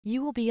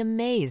You will be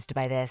amazed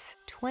by this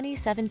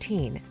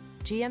 2017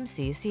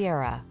 GMC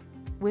Sierra.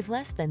 With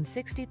less than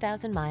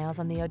 60,000 miles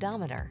on the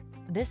odometer,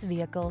 this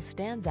vehicle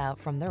stands out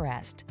from the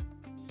rest.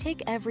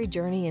 Take every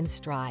journey in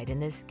stride in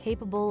this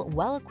capable,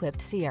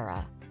 well-equipped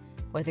Sierra.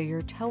 Whether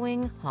you're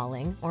towing,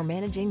 hauling, or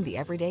managing the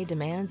everyday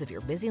demands of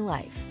your busy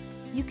life,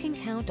 you can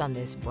count on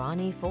this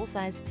brawny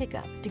full-size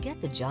pickup to get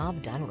the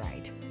job done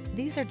right.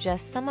 These are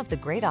just some of the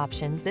great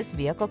options this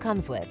vehicle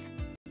comes with: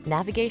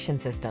 navigation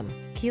system,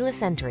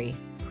 keyless entry,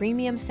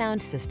 premium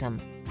sound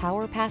system,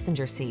 power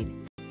passenger seat,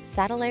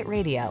 satellite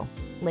radio,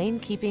 lane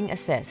keeping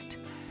assist,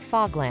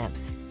 fog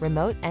lamps,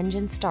 remote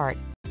engine start,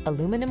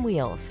 aluminum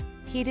wheels,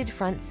 heated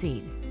front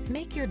seat.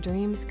 Make your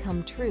dreams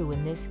come true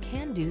in this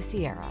can-do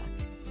Sierra.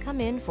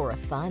 Come in for a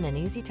fun and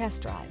easy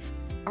test drive.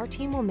 Our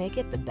team will make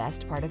it the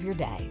best part of your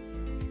day.